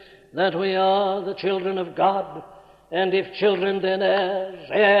spirits that we are the children of God, and if children, then heirs,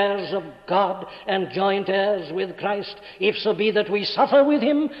 heirs of God, and joint heirs with Christ, if so be that we suffer with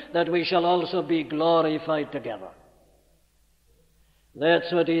Him, that we shall also be glorified together.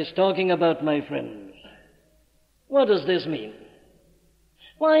 That's what he's talking about, my friends. What does this mean?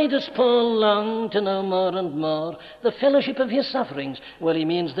 Why does Paul long to know more and more the fellowship of his sufferings? Well, he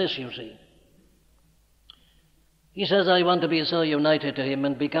means this, you see. He says, I want to be so united to Him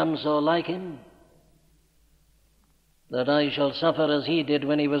and become so like Him that I shall suffer as He did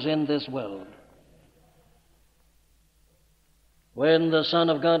when He was in this world. When the Son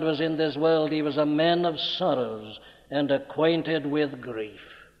of God was in this world, He was a man of sorrows and acquainted with grief.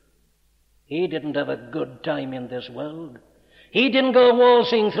 He didn't have a good time in this world. He didn't go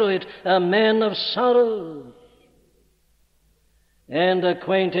waltzing through it, a man of sorrows and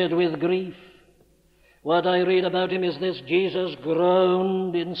acquainted with grief. What I read about Him is this: Jesus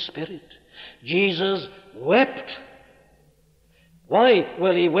groaned in spirit. Jesus wept. Why?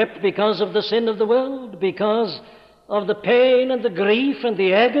 Well, He wept because of the sin of the world, because of the pain and the grief and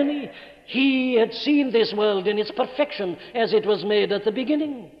the agony. He had seen this world in its perfection as it was made at the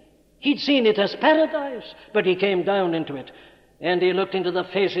beginning. He'd seen it as paradise, but He came down into it. And he looked into the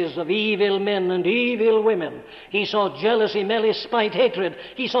faces of evil men and evil women. He saw jealousy, malice, spite, hatred.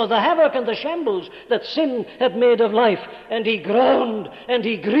 He saw the havoc and the shambles that sin had made of life. And he groaned and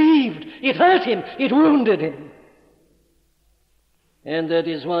he grieved. It hurt him. It wounded him. And that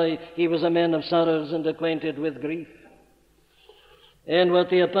is why he was a man of sorrows and acquainted with grief. And what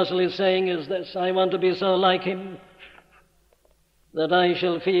the apostle is saying is this: I want to be so like him that I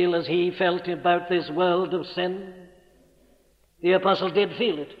shall feel as he felt about this world of sin. The apostle did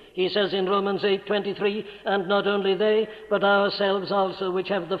feel it. He says in Romans 8:23, and not only they, but ourselves also, which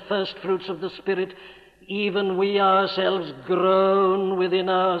have the first fruits of the Spirit, even we ourselves groan within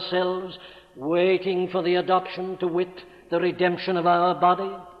ourselves, waiting for the adoption, to wit, the redemption of our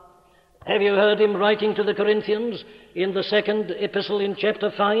body. Have you heard him writing to the Corinthians in the second epistle in chapter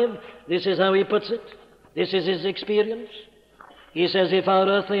 5? This is how he puts it. This is his experience. He says, if our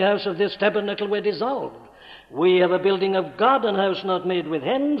earthly house of this tabernacle were dissolved, we have a building of God, an house not made with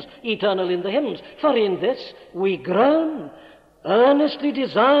hands, eternal in the heavens. For in this we groan, earnestly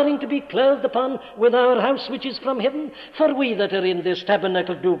desiring to be clothed upon with our house which is from heaven. For we that are in this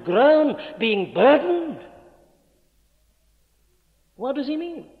tabernacle do groan, being burdened. What does he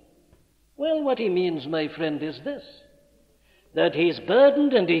mean? Well, what he means, my friend, is this: that he's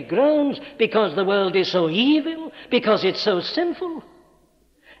burdened and he groans because the world is so evil, because it's so sinful.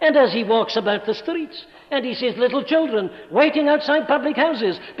 And as he walks about the streets and he sees little children waiting outside public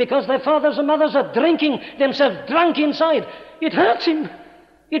houses because their fathers and mothers are drinking themselves drunk inside, it hurts him.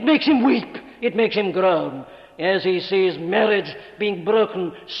 It makes him weep. It makes him groan. As he sees marriage being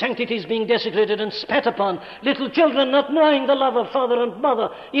broken, sanctities being desecrated and spat upon, little children not knowing the love of father and mother,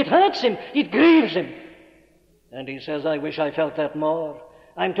 it hurts him. It grieves him. And he says, I wish I felt that more.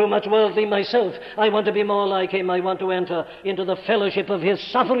 I'm too much worldly myself. I want to be more like him. I want to enter into the fellowship of his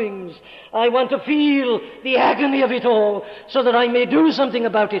sufferings. I want to feel the agony of it all so that I may do something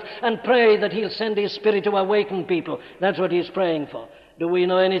about it and pray that he'll send his Spirit to awaken people. That's what he's praying for. Do we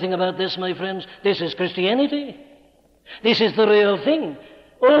know anything about this, my friends? This is Christianity. This is the real thing.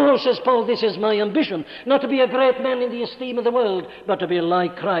 Oh, says Paul, this is my ambition, not to be a great man in the esteem of the world, but to be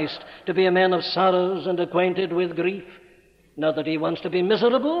like Christ, to be a man of sorrows and acquainted with grief. Not that he wants to be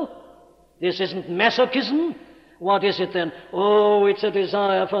miserable. This isn't masochism. What is it then? Oh, it's a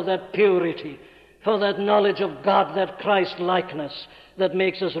desire for that purity, for that knowledge of God, that Christ-likeness that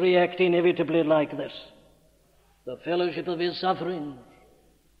makes us react inevitably like this. The fellowship of his suffering.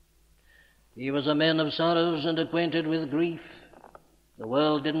 He was a man of sorrows and acquainted with grief. The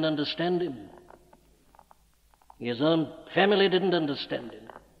world didn't understand him. His own family didn't understand him.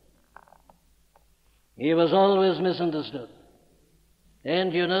 He was always misunderstood.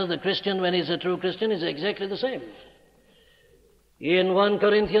 And you know, the Christian, when he's a true Christian, is exactly the same. In 1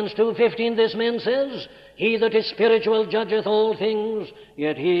 Corinthians 2:15, this man says, he that is spiritual judgeth all things,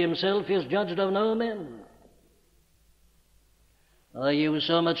 yet he himself is judged of no man. Are you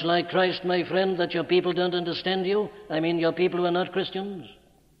so much like Christ, my friend, that your people don't understand you? I mean, your people who are not Christians?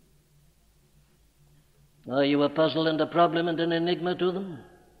 Are you a puzzle and a problem and an enigma to them?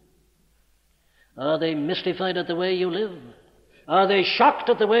 Are they mystified at the way you live? Are they shocked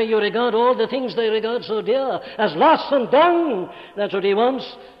at the way you regard all the things they regard so dear as loss and dung? That's what he wants,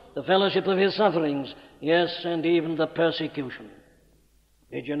 the fellowship of his sufferings, yes, and even the persecution.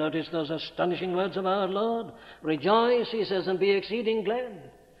 Did you notice those astonishing words of our Lord? Rejoice, he says, and be exceeding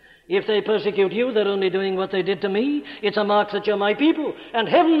glad. If they persecute you, they're only doing what they did to me. It's a mark that you're my people, and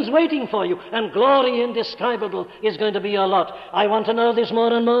heaven's waiting for you, and glory indescribable is going to be your lot. I want to know this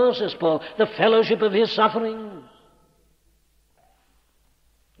more and more, says Paul, the fellowship of his sufferings.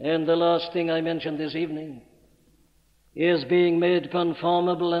 And the last thing I mentioned this evening is being made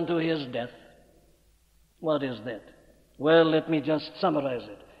conformable unto his death. What is that? Well, let me just summarize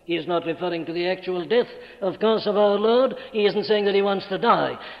it. He is not referring to the actual death, of course, of our Lord. He isn't saying that he wants to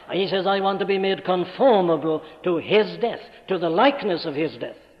die. He says, I want to be made conformable to his death, to the likeness of his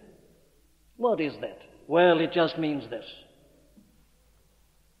death. What is that? Well, it just means this.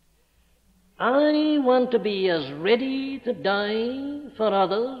 I want to be as ready to die for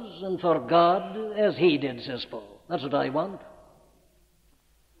others and for God as he did, says Paul. That's what I want.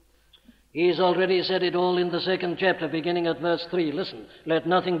 He's already said it all in the 2nd chapter, beginning at verse 3. Listen, let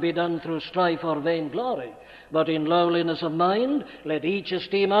nothing be done through strife or vain glory, but in lowliness of mind, let each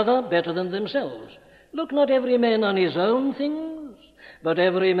esteem other better than themselves. Look not every man on his own things, but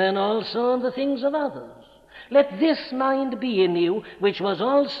every man also on the things of others. Let this mind be in you, which was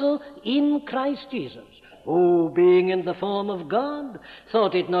also in Christ Jesus, who, being in the form of God,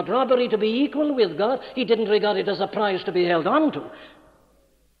 thought it not robbery to be equal with God. He didn't regard it as a prize to be held on to.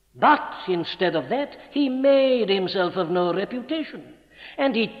 But instead of that, he made himself of no reputation.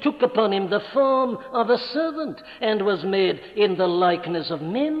 And he took upon him the form of a servant, and was made in the likeness of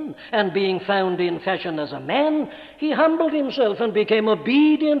men. And being found in fashion as a man, he humbled himself and became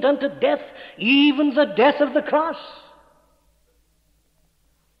obedient unto death, even the death of the cross.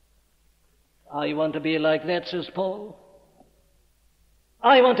 I want to be like that, says Paul.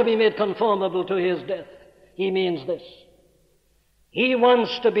 I want to be made conformable to his death. He means this. He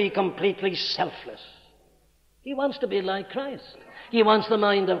wants to be completely selfless. He wants to be like Christ. He wants the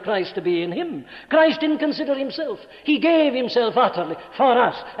mind of Christ to be in him. Christ didn't consider himself. He gave himself utterly for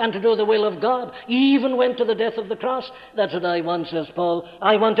us and to do the will of God. He even went to the death of the cross. That's what I want, says Paul.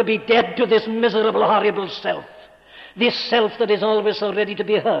 I want to be dead to this miserable, horrible self. This self that is always so ready to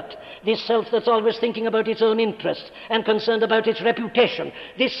be hurt. This self that's always thinking about its own interests and concerned about its reputation.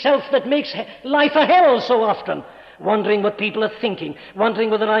 This self that makes life a hell so often. Wondering what people are thinking,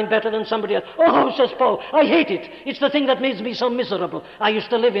 wondering whether I'm better than somebody else. Oh, says Paul, I hate it. It's the thing that makes me so miserable. I used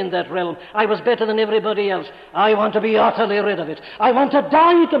to live in that realm. I was better than everybody else. I want to be utterly rid of it. I want to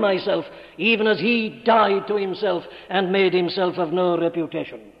die to myself, even as he died to himself and made himself of no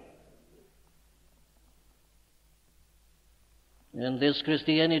reputation. And this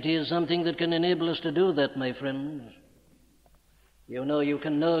Christianity is something that can enable us to do that, my friends. You know, you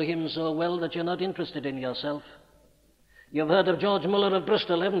can know him so well that you're not interested in yourself. You've heard of George Muller of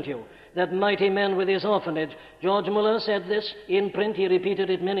Bristol, haven't you? That mighty man with his orphanage. George Muller said this in print. He repeated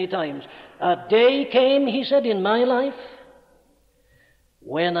it many times. A day came, he said, in my life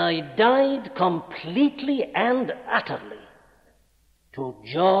when I died completely and utterly to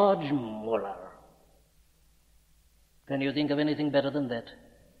George Muller. Can you think of anything better than that?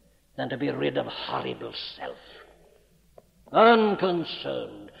 Than to be rid of horrible self.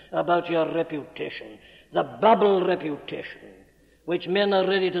 Unconcerned about your reputation. The bubble reputation, which men are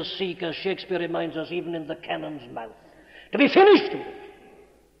ready to seek, as Shakespeare reminds us, even in the cannon's mouth. To be finished with it.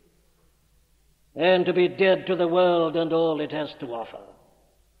 And to be dead to the world and all it has to offer.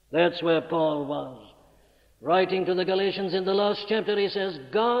 That's where Paul was. Writing to the Galatians in the last chapter, he says,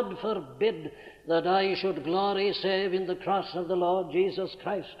 God forbid that I should glory save in the cross of the Lord Jesus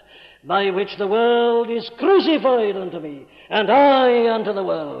Christ, by which the world is crucified unto me, and I unto the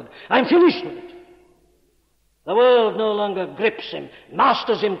world. I'm finished with it. The world no longer grips him,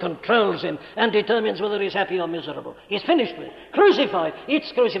 masters him, controls him, and determines whether he's happy or miserable. He's finished with it. Crucified.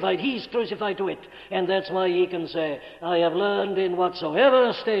 It's crucified. He's crucified to it. And that's why he can say, I have learned in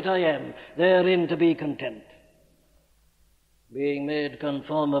whatsoever state I am, therein to be content. Being made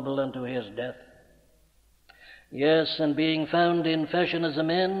conformable unto his death. Yes, and being found in fashion as a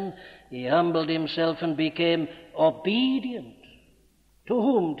man, he humbled himself and became obedient. To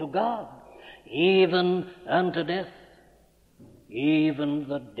whom? To God. Even unto death, even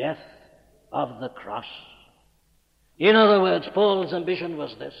the death of the cross. In other words, Paul's ambition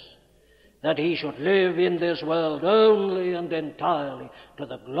was this, that he should live in this world only and entirely to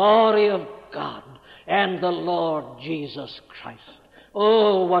the glory of God and the Lord Jesus Christ.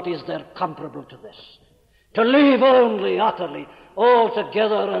 Oh, what is there comparable to this? To live only, utterly,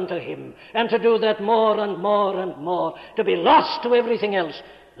 altogether unto him, and to do that more and more and more, to be lost to everything else.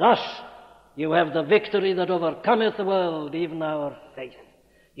 Thus, you have the victory that overcometh the world, even our faith.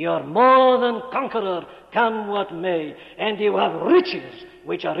 You are more than conqueror, come what may, and you have riches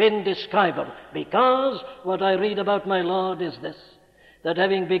which are indescribable, because what I read about my Lord is this, that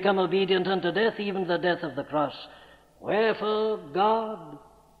having become obedient unto death, even the death of the cross, wherefore God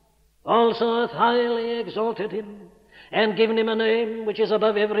also hath highly exalted him, and given him a name which is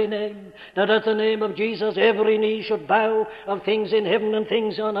above every name, that at the name of Jesus every knee should bow, of things in heaven and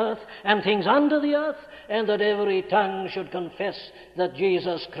things on earth and things under the earth, and that every tongue should confess that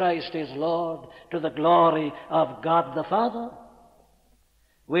Jesus Christ is Lord, to the glory of God the Father.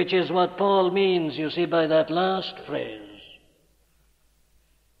 Which is what Paul means, you see, by that last phrase.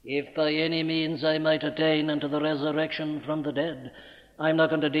 If by any means I might attain unto the resurrection from the dead. I'm not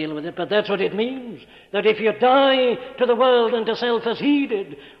going to deal with it, but that's what it means. That if you die to the world and to self as he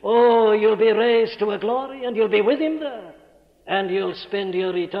did, oh, you'll be raised to a glory and you'll be with him there. And you'll spend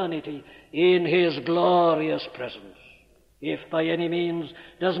your eternity in his glorious presence. If by any means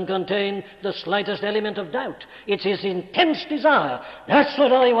doesn't contain the slightest element of doubt. It's his intense desire. That's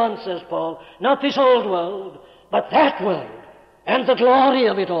what I want, says Paul. Not this old world, but that world. And the glory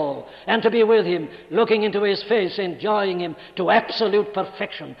of it all, and to be with him, looking into his face, enjoying him to absolute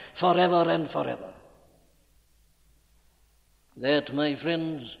perfection forever and forever. That, my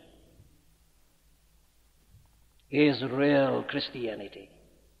friends, is real Christianity.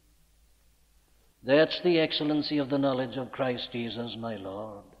 That's the excellency of the knowledge of Christ Jesus, my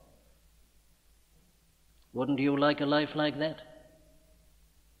Lord. Wouldn't you like a life like that?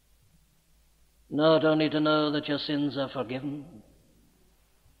 Not only to know that your sins are forgiven,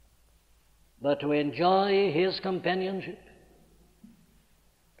 but to enjoy his companionship,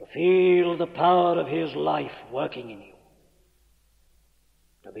 to feel the power of his life working in you,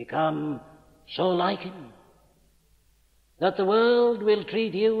 to become so like him that the world will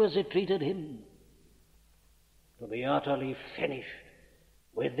treat you as it treated him, to be utterly finished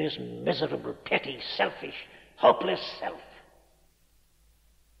with this miserable, petty, selfish, hopeless self,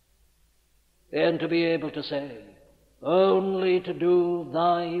 and to be able to say, only to do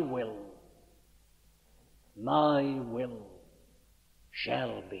thy will, my will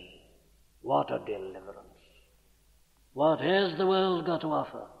shall be. What a deliverance. What has the world got to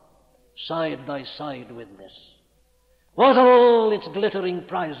offer side by side with this? What are all its glittering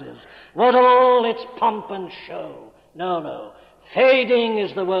prizes? What are all its pomp and show? No, no. Fading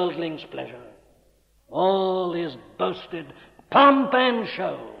is the worldling's pleasure. All is boasted pomp and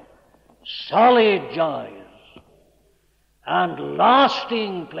show, solid joys, and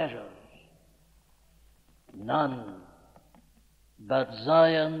lasting pleasures. None but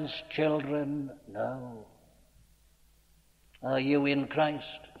Zion's children know. Are you in Christ?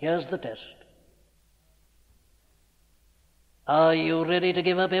 Here's the test. Are you ready to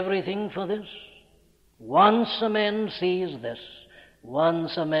give up everything for this? Once a man sees this,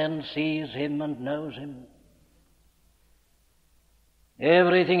 once a man sees him and knows him,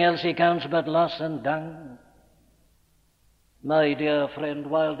 everything else he counts but loss and dung. My dear friend,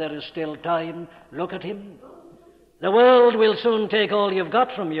 while there is still time, look at him. The world will soon take all you've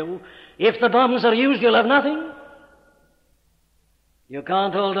got from you. If the bombs are used, you'll have nothing. You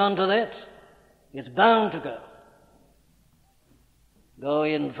can't hold on to that. It's bound to go. Go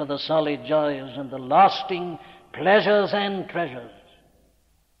in for the solid joys and the lasting pleasures and treasures.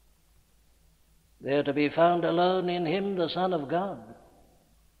 They're to be found alone in him, the Son of God,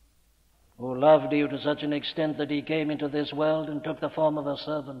 who loved you to such an extent that he came into this world and took the form of a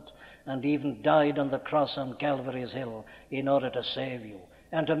servant and even died on the cross on Calvary's hill in order to save you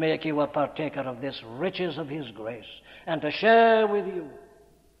and to make you a partaker of this riches of his grace and to share with you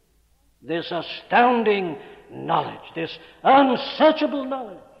this astounding knowledge, this unsearchable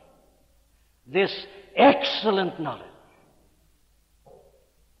knowledge, this excellent knowledge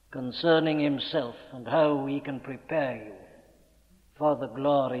concerning himself and how he can prepare you for the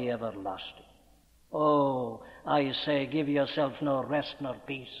glory everlasting. Oh, I say, give yourself no rest nor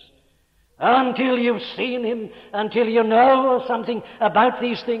peace until you've seen him, until you know something about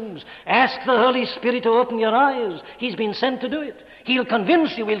these things. Ask the Holy Spirit to open your eyes. He's been sent to do it. He'll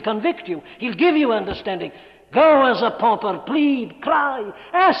convince you, he'll convict you, he'll give you understanding. Go as a pauper, plead, cry,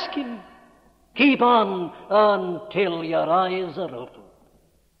 ask him. Keep on until your eyes are open.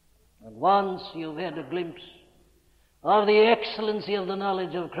 And once you've had a glimpse of the excellency of the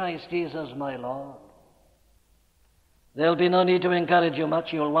knowledge of Christ Jesus my Lord, there'll be no need to encourage you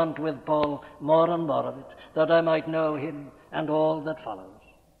much. You'll want with Paul more and more of it, that I might know him and all that follows.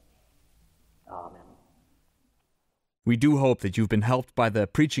 Amen. We do hope that you've been helped by the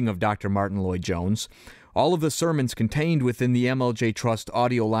preaching of Dr. Martyn Lloyd-Jones. All of the sermons contained within the MLJ Trust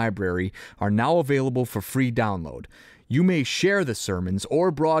audio library are now available for free download. You may share the sermons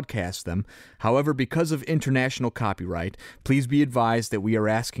or broadcast them. However, because of international copyright, please be advised that we are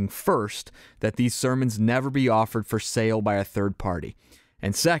asking first that these sermons never be offered for sale by a third party,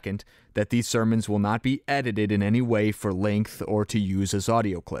 and second, that these sermons will not be edited in any way for length or to use as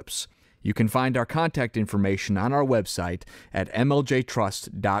audio clips. You can find our contact information on our website at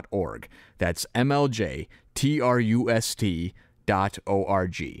mljtrust.org. That's mljtrust.org.